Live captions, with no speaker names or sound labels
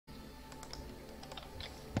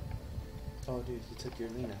Oh dude, he took your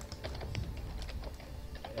Lena.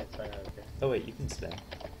 Yeah, it's fine, okay. Oh wait, you can spin.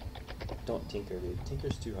 Don't tinker, dude.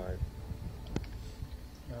 Tinker's too hard.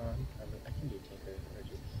 No, I can do Tinker or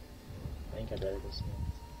just. I think I'd rather go spin.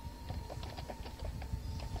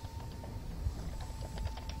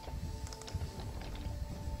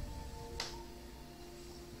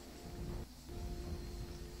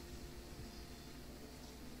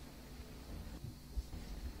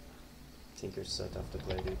 Tinker's so tough to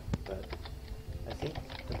play, dude. But I think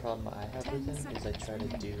the problem I have with him is I try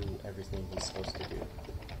to do everything he's supposed to do.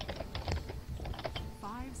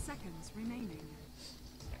 5 seconds remaining.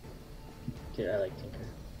 Okay, I like Tinker.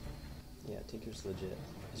 Yeah, Tinker's legit.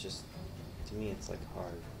 It's just, to me, it's like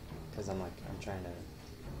hard. Because I'm trying to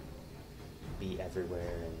be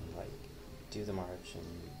everywhere and like do the march and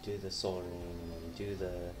do the soul ring and then do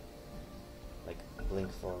the like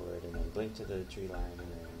blink forward and then blink to the tree line and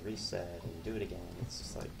then reset and do it again. It's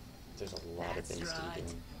just like, there's a lot of things to be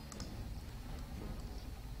doing.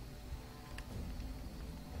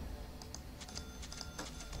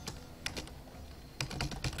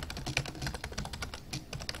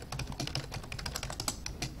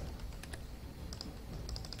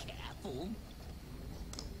 Careful.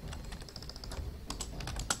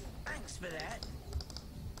 Thanks for that.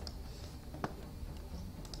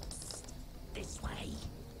 This way.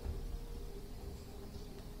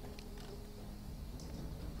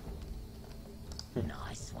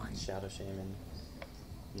 Nice one. Shadow Shaman,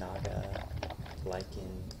 Naga,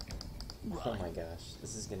 Lycan. Oh my gosh,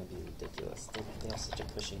 this is gonna be ridiculous. They have such a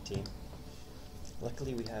pushing team.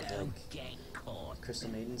 Luckily we have Don't get caught. Crystal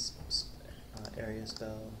Maiden's area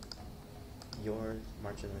spell, your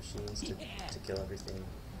March of the Machines to kill everything,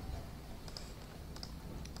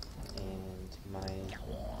 and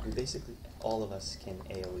we basically, all of us can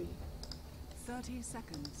AoE. 30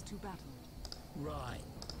 seconds to battle. Right.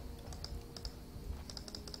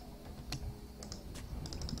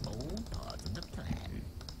 All part of the plan.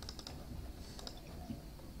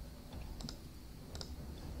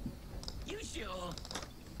 You sure?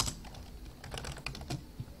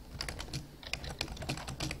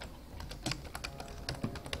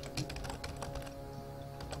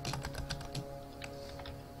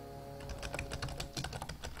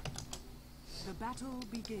 The battle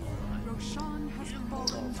begins. Roshan has fallen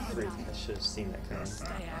Oh, to the freak, knife. I should have seen that coming.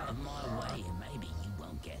 Stay out of my way and maybe you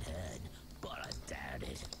won't get hurt. But I doubt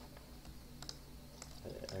it.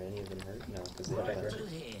 Are any of them hurt? No, because they What have I that. heard. Through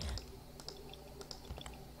here.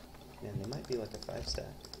 Man, they might be like a 5-stack.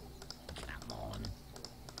 Come on.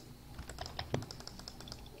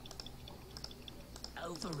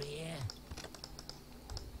 Over here.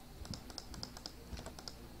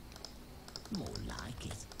 More like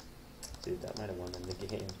it. Dude, that might have won them the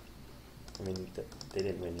game. I mean, they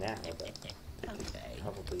didn't win now, but they could Okay.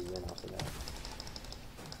 probably win off of that.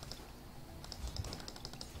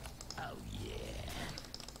 Oh yeah.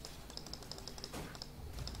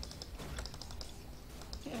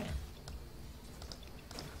 Yeah.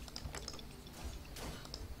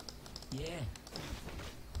 Yeah.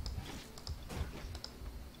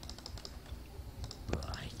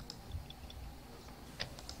 Right.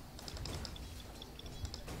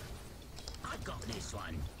 I got this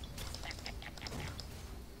one.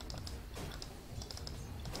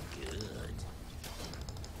 Good.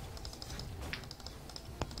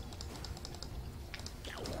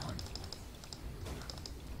 Go on.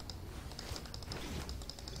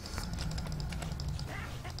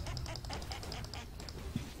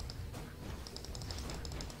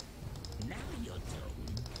 Now you're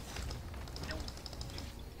talking.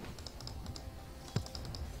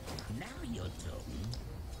 Now you're talking.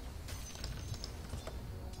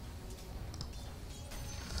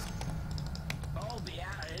 I'll be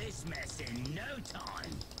out of this mess in no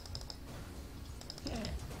time. Yeah.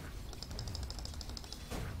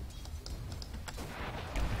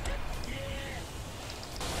 Yeah.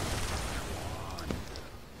 Come on.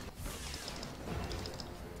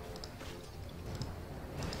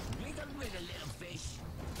 Wiggle, wiggle, little fish.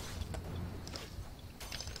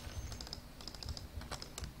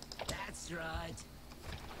 That's right.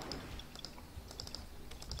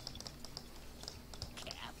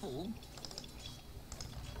 Careful.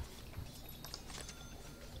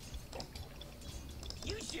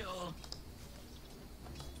 You sure?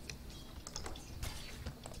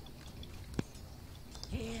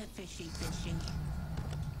 Here, fishy, fishy.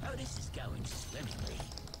 Oh, this is going swimmingly.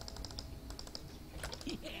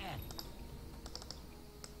 Yeah.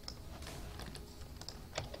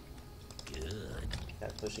 Good.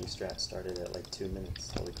 That pushing strat started at like 2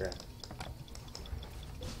 minutes. Holy crap.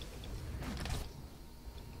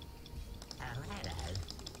 Oh, hello.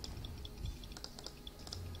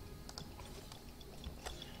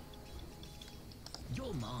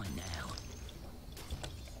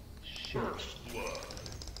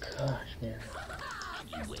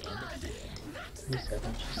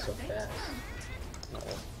 27, she's so fast.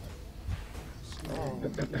 Oh,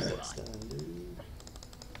 that's done, dude.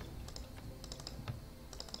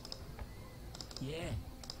 Yeah.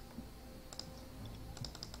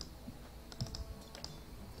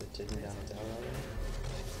 They're taking down the tower already.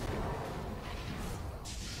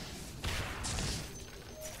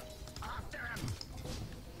 After him.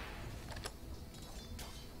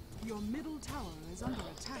 Your middle tower is under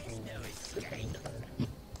attack. There's no escape.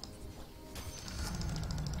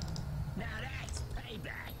 Now that's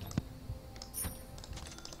payback.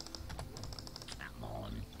 Come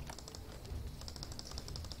on.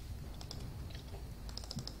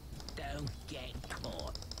 Don't get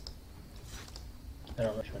caught. I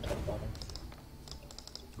don't know which one to talk about him.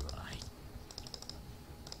 Right.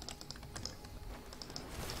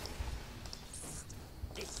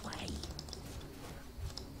 This way.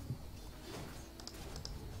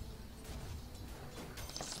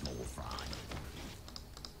 Small fry.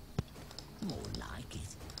 More like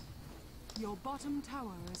it. Your bottom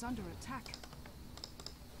tower is under attack.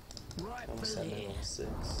 Right Almost for at here. level 6.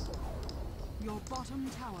 Your bottom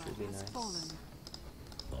tower Should be has nice. fallen.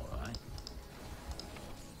 Alright.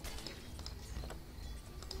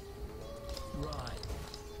 Right.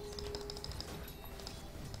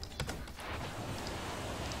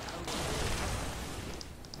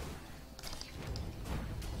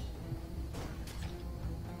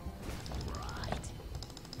 Right.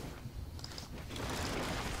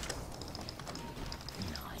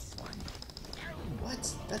 Nice one.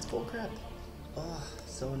 What? That's bullcrap. Ugh,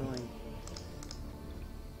 so annoying.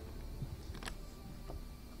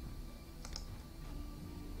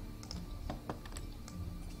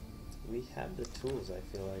 We have the tools, I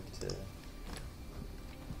feel like, to...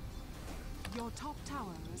 Your top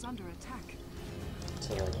tower is under attack.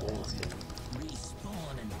 like, win this game.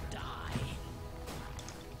 Respawn and die.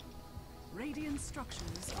 Radiant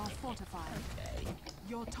structures are fortified. Okay.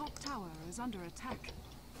 Your top tower is under attack.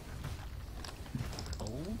 All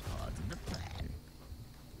part of the plan.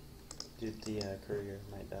 Dude, the courier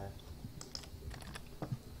might die.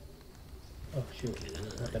 Oh shoot,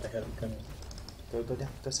 I thought I had him coming. Go down,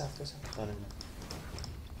 go south, go south. Oh, no.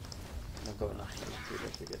 No, go enough. You're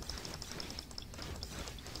good, you're good.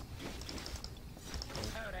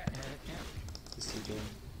 Oh, that hurt. He's TPing.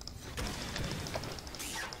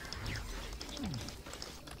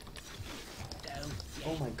 Don't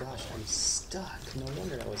Oh my gosh, I'm stuck. No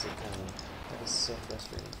wonder I wasn't coming. That was so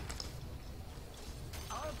frustrating.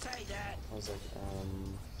 I'll take that. I was like,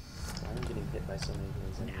 why am I getting hit by so many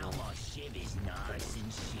things Now anymore? my ship is nice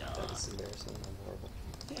and That sharp. is embarrassing. I'm horrible.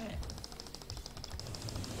 Yeah.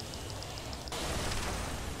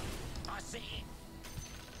 I see it.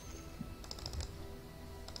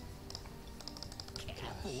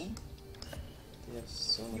 Careful. They have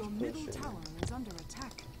so much Your middle push. tower is under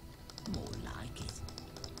attack. More like it.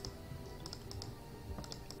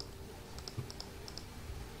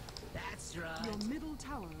 That's right. Your middle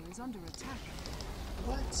tower is under attack.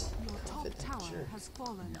 What? Your top Fit that tower jerk. has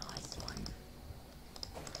fallen. Nice one.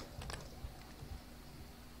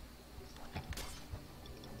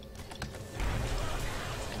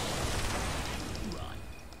 Right.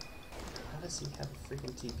 How does he have a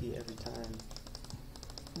freaking TP every time?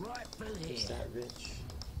 Right for He's here. that rich.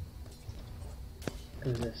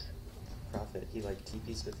 Who's this? Prophet, he like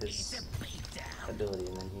TPs with It's his a beatdown. ability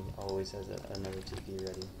and then he always has another TP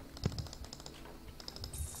ready.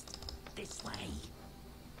 This way.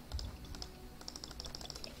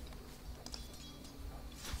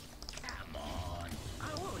 Come on.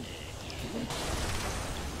 I won't hurt you.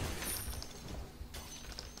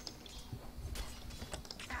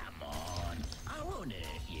 Come on. I won't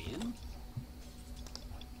hurt you.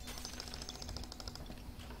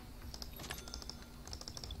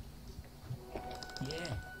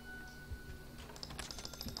 Yeah.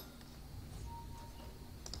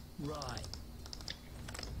 Right.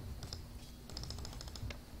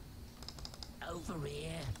 Over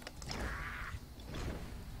here.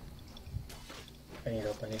 I need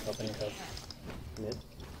help, I need help, I need help. Mid?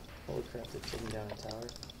 Holy crap, they're taking down a tower.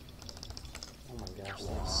 Oh my gosh,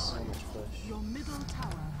 there's so much push. Your middle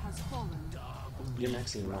tower has fallen. You're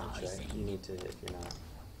maxing March, right? You need to if you're not.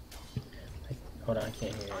 Hold on, I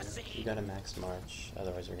can't hear I you. see. You gotta max March,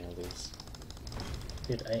 otherwise we're gonna lose.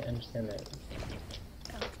 Dude, I understand that.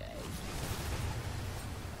 Okay.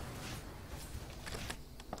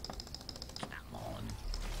 Come on.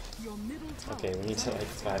 Your middle tower. Okay, we need to like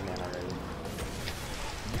 5 man already.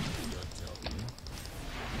 You're talking.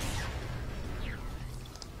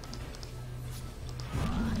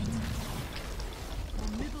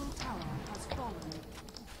 Your middle tower has fallen.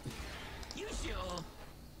 You sure?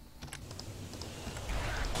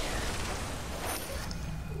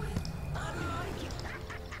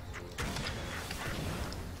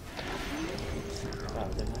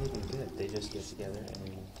 together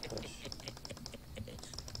and push.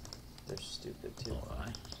 They're stupid too.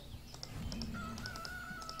 Alright.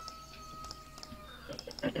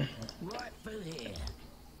 Right through here.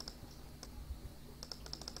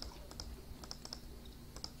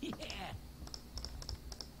 Yeah.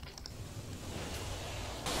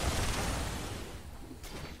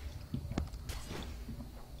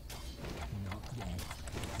 Not yet.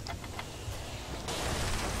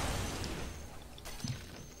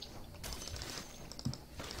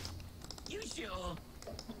 You sure?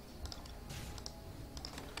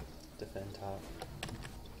 Defend top.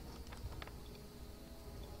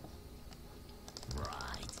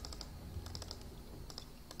 Right.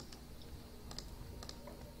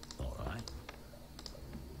 Alright.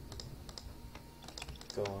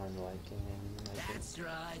 Go on liking. That's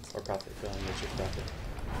right. Or profit. Go on Richard profit.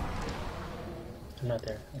 I'm not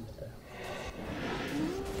there. I'm not there.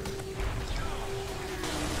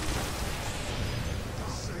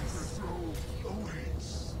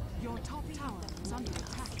 Your top tower is under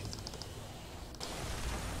attack.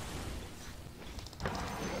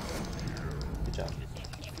 Good job.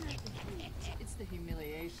 It's the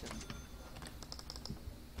humiliation.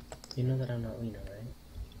 You know that I'm not Lena, right?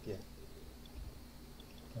 Yeah.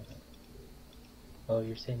 Okay. Oh,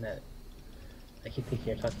 you're saying that. I keep thinking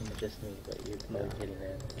you're talking to just me, but you're communicating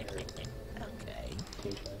that. Okay. Two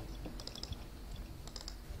times.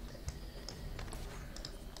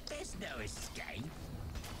 There's no escape.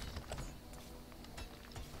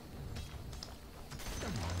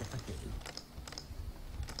 Don't mind if I do.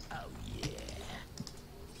 Oh yeah.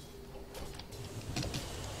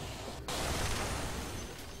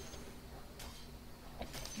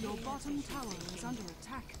 Your bottom tower is under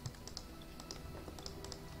attack.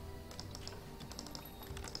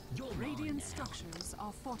 You're Radiant mine now. structures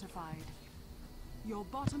are fortified. Your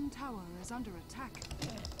bottom tower is under attack.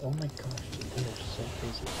 Oh my gosh, dude, they are so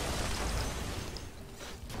crazy.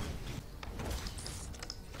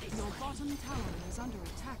 Your bottom tower is under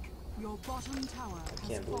attack. Your bottom tower I has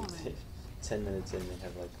can't believe fallen. it. 10 minutes in, they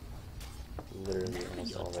have like literally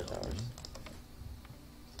almost all their towers.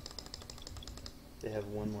 They have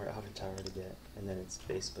one more outer tower to get, and then it's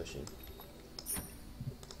base pushing.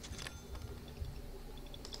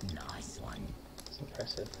 Nice one. It's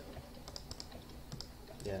impressive.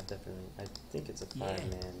 Yeah, definitely. I think it's a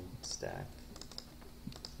 5-man stack.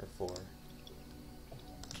 Or 4.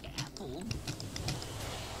 Careful.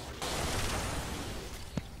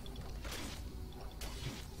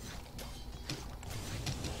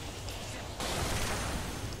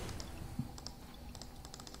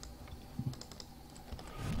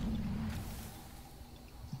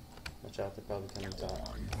 Watch out, they're probably coming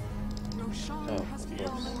top. Roshan Oh, has of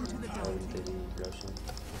fallen course. to the Oh, dark. baby Roshan.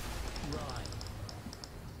 Right.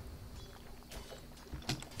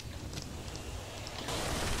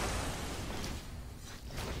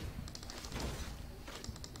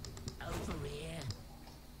 Over here.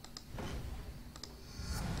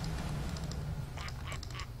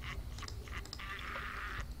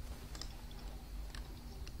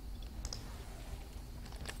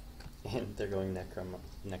 And they're going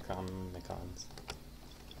Necromicons.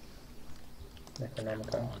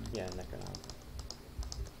 Necronomicon. Yeah, Necronom.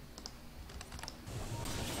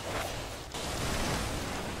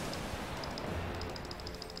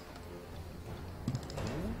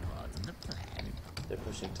 Pardon the plan. They're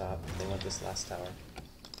pushing top. They want this last tower.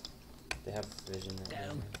 They have vision right now.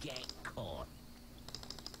 Don't get caught.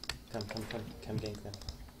 Come gank them.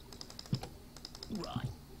 Right.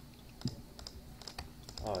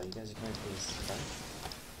 Oh, you guys are going for this fight?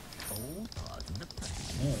 Oh, pardon the plan.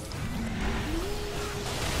 Oh.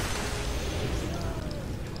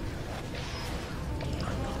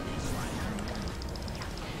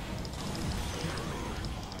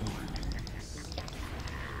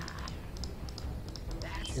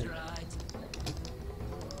 That's Sure. right.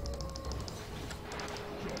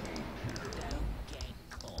 Don't get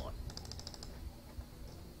caught.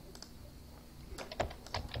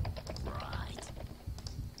 Right.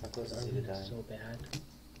 How close Our is he to Lena's dying? so bad.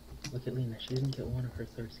 Look at Lena, she didn't get one of her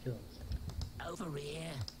third skills. Over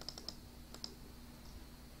here.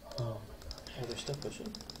 Oh my Oh, they're still pushing?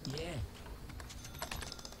 Yeah.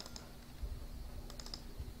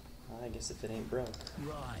 I guess if it ain't broke.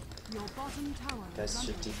 Right. Your bottom tower is Guys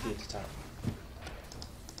under should TP attack. at the top.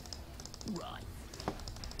 Right.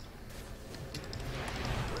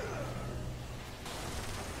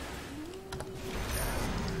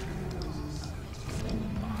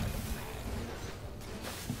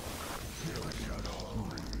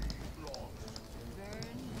 Burn.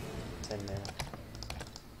 10 mana.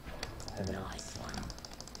 I have enough. Nice one.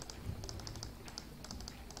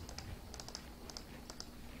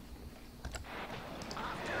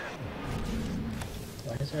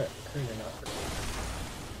 Why is our courier not cool?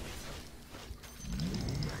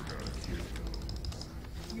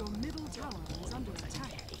 Your middle tower is under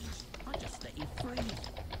attack. I just let you free.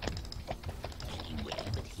 Anywhere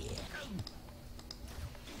but here.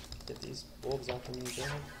 Get these wolves off of me, bro.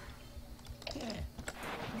 Yeah.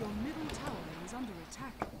 Your middle tower is under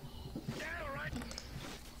attack. Alright.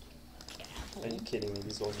 Are you kidding me?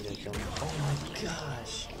 These wolves are gonna kill me. Oh my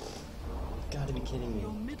gosh! You've gotta be kidding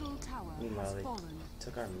Your me. middle tower Meanwhile, has they fallen.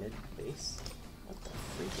 took our mid base? What the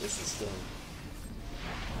freak is this game?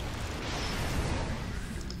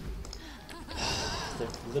 They're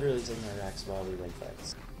literally taking our racks while we win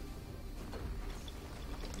fights.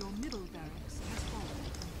 Your middle barracks has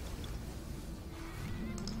fallen.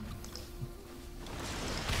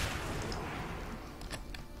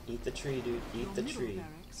 Eat the tree, dude. Eat Your the middle tree.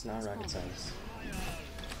 barracks It's not has rocket fallen. science.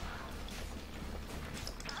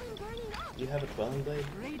 You have a quelling blade,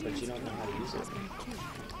 but you don't know how to use Has it. been killed.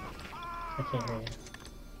 I can't hear you.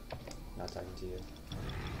 Not talking to you.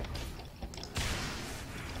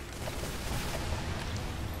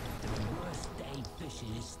 Worst day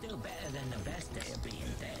fishing is still better than the best day of being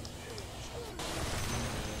dead.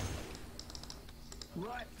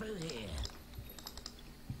 Right through here.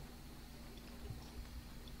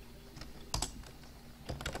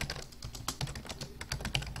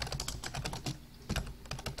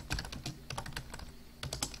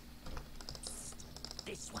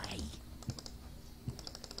 This way.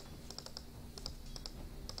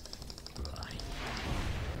 Right.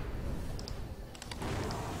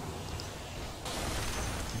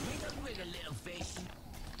 Wiggle, wiggle, little fish.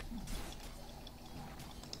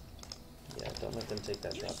 Yeah, don't let them take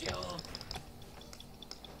that You drop sure? down.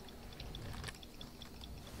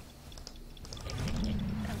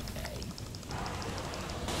 Okay.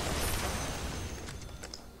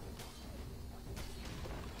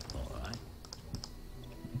 Alright.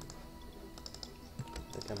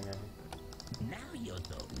 They're coming right here. Now you're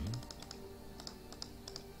talking.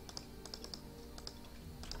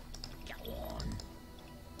 Go on.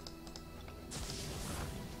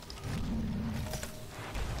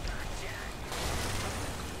 Gotcha.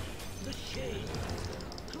 The shade.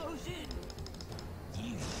 Close in. You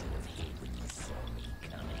should have hid when you saw me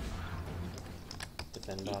coming.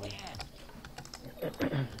 Defend bottom.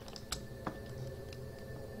 Yeah.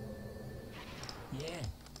 Yeah.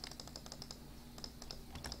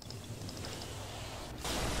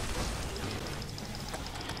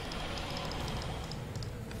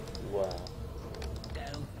 Wow.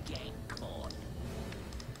 Don't get caught.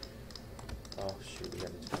 Oh shoot, we got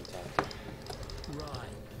into contact. Right.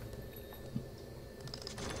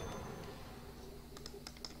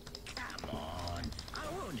 Come on. I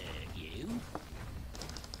won't hurt you.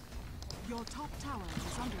 Your top tower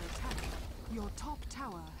is under attack. Your top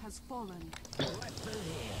tower has fallen. Right through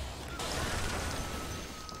here.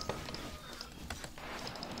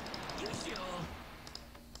 You sure?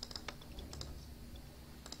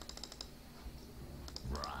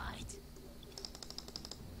 Right.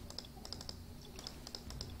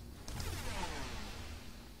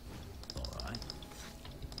 Alright.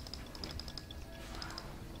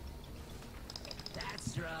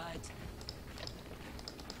 That's right.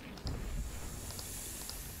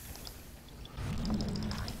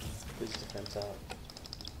 Like it. Please defense out.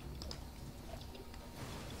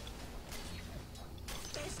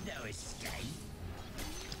 There's no escape.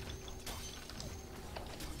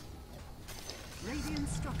 Radiant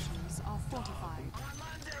structures are fortified. I'm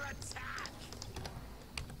under attack.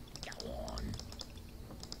 Go on.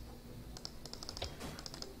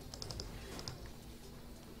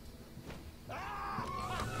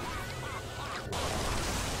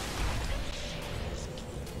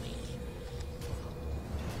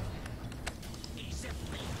 He's a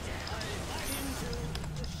beater. Into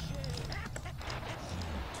the shade.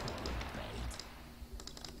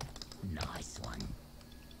 Nice one.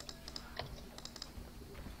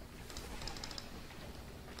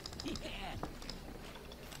 Yeah.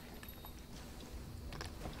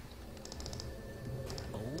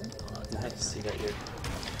 Oh, Nice, you got your...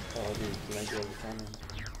 Oh dude, you might be able to come in.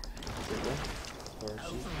 Is it good? Or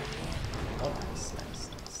she? Oh, nice, nice,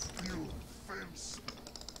 nice.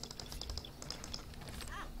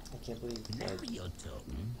 I can't believe now like, you're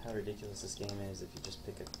talking. how ridiculous this game is if you just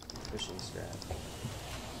pick a pushing strat.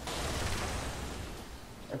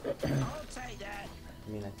 I'll take that.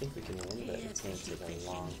 I mean, I think we can win, but it's going to take a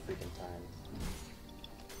long freaking time.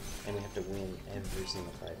 And we have to win every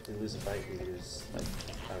single fight. If we lose a fight, we lose, like,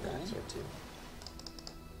 our racks or two.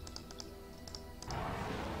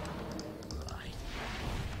 Right.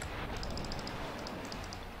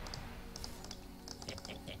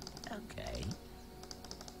 Okay.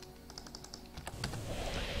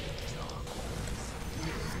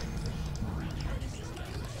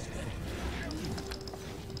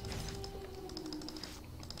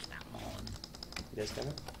 guys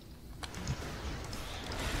coming?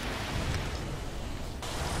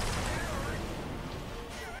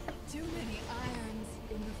 Too many irons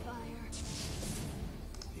in the fire.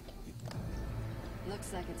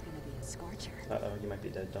 Looks like it's gonna be a scorcher. Uh-oh, you might be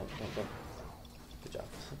dead. Don't. Good job.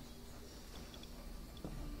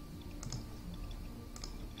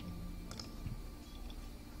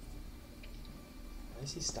 Why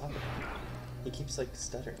is he stopping? He keeps like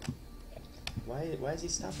stuttering. Why is he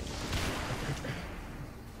stopping?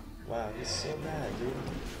 Wow, he's so bad, dude.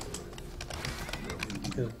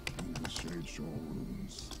 Who? The shade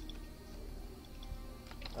showrooms.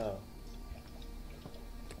 Oh.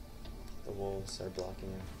 The wolves are blocking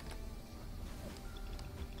him.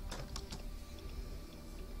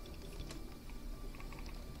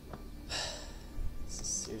 This is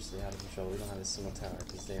seriously out of control. We don't have a single tower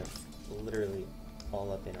because they are literally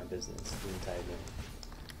all up in our business the entire game.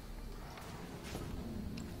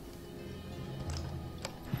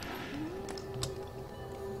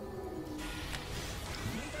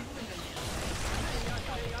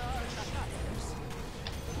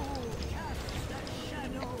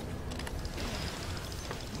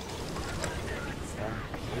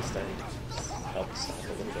 At least I helped stop a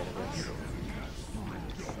little bit of this.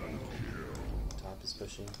 Top is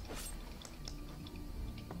pushing.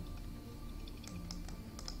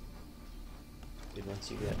 Dude, once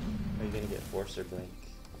you get, are you gonna get Force or Blink?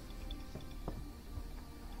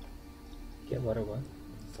 Get what or what?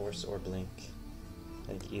 Force or Blink.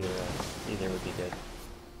 I think either would be good.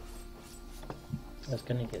 I was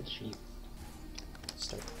gonna get sheep.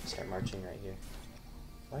 Start marching right here.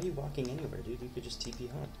 Why are you walking anywhere, dude? You could just TP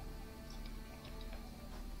home.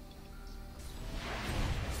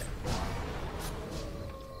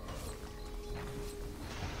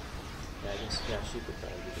 Yeah, sheep would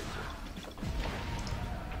probably be good too.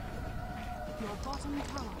 Your bottom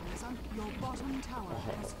tower is your bottom tower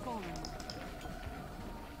has fallen.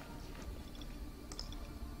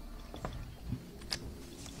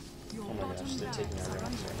 Your Oh my gosh, bottom they're taking barracks our are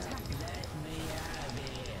rounds under right now. attack. Let me have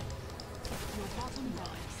it. Your bottom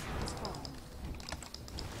barracks has fallen.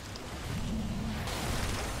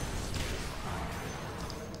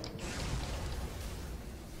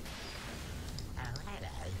 Oh,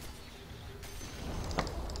 hello.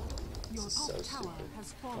 Your This is top so tower stupid. has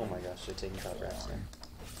fallen. Oh my gosh, they're taking top racks now.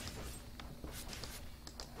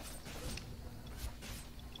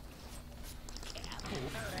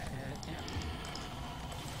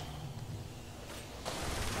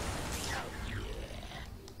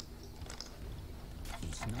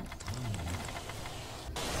 It's not time.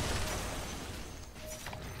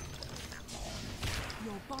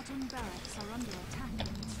 Your bottom barracks are under attack.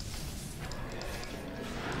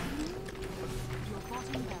 Your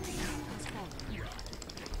bottom barracks has fallen.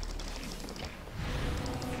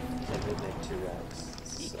 Can't they make 2 racks?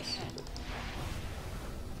 This is so stupid.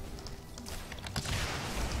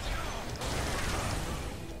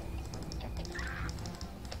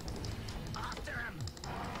 After him.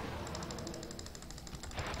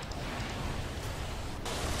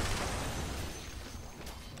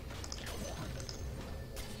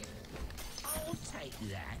 I'll take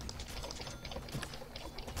that.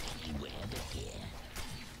 Beware the gear.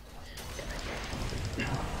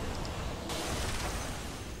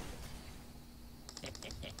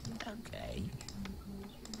 Okay.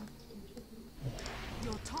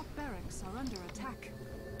 Your top barracks are under attack.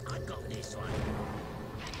 I got this one.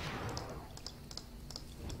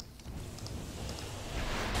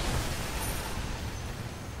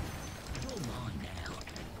 You're mine now.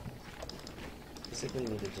 Basically, you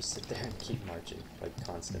need to just sit there and keep marching, like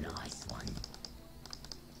constantly. Nice one.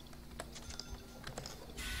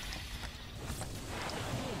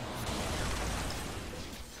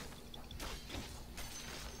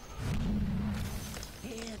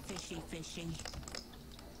 Here, fishy.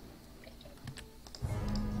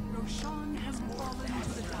 Roshan has fallen to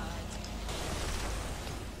the ground.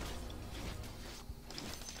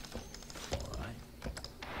 Alright.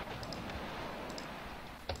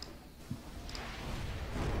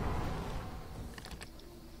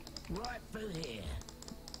 Right through here.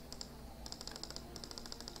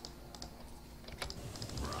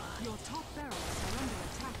 Your top barracks are under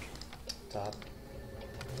attack. Top.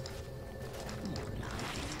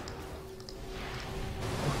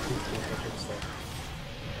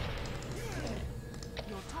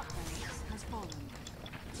 Your top barracks has fallen.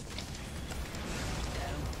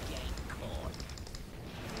 Don't get caught.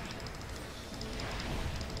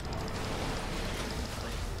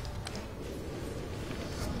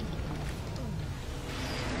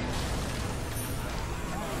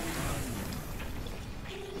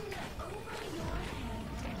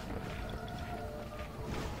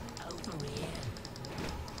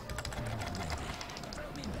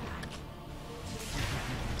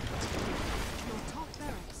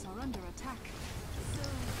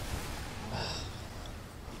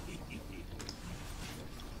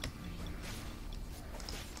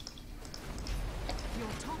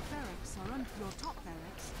 Your top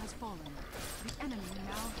barracks has fallen. The enemy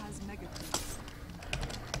now has mega creeps.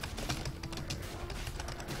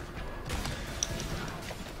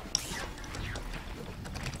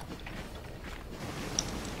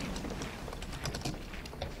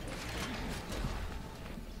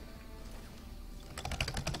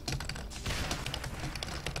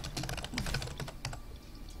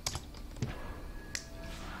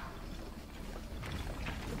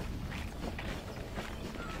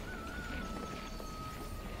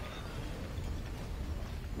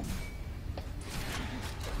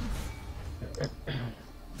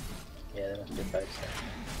 Yeah, that must be 5 stars.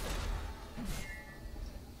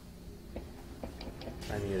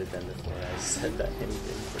 I muted them before I said that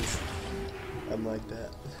anything, because I'm like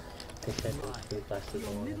that. They said it was 3 classes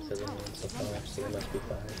on one instead of 1 so far, so it must be 5.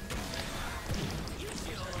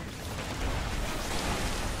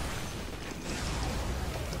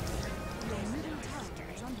 Your middle tower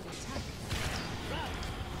is under attack.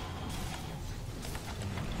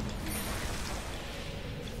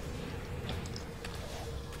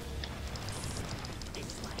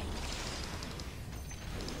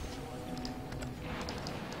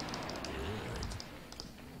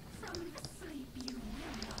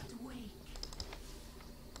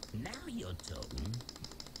 Now you're talking.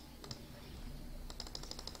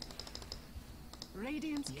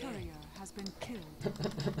 Radiant's courier has been killed.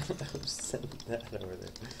 I was sending that over there.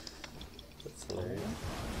 That's hilarious.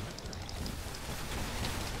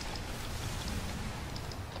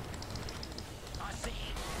 I see.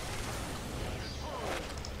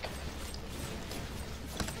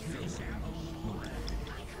 Your middle tower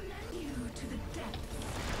is under attack.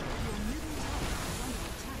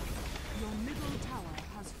 Your middle tower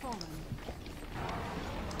has fallen.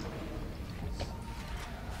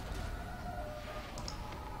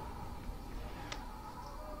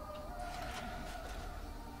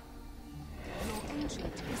 Your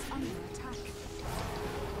ancient is under attack.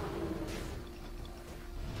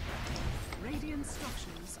 Radiant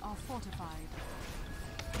structures are fortified.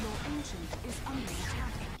 Your ancient is under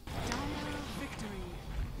attack. Dire victory.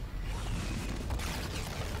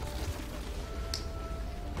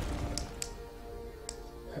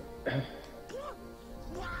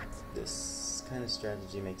 This kind of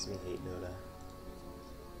strategy makes me hate Dota.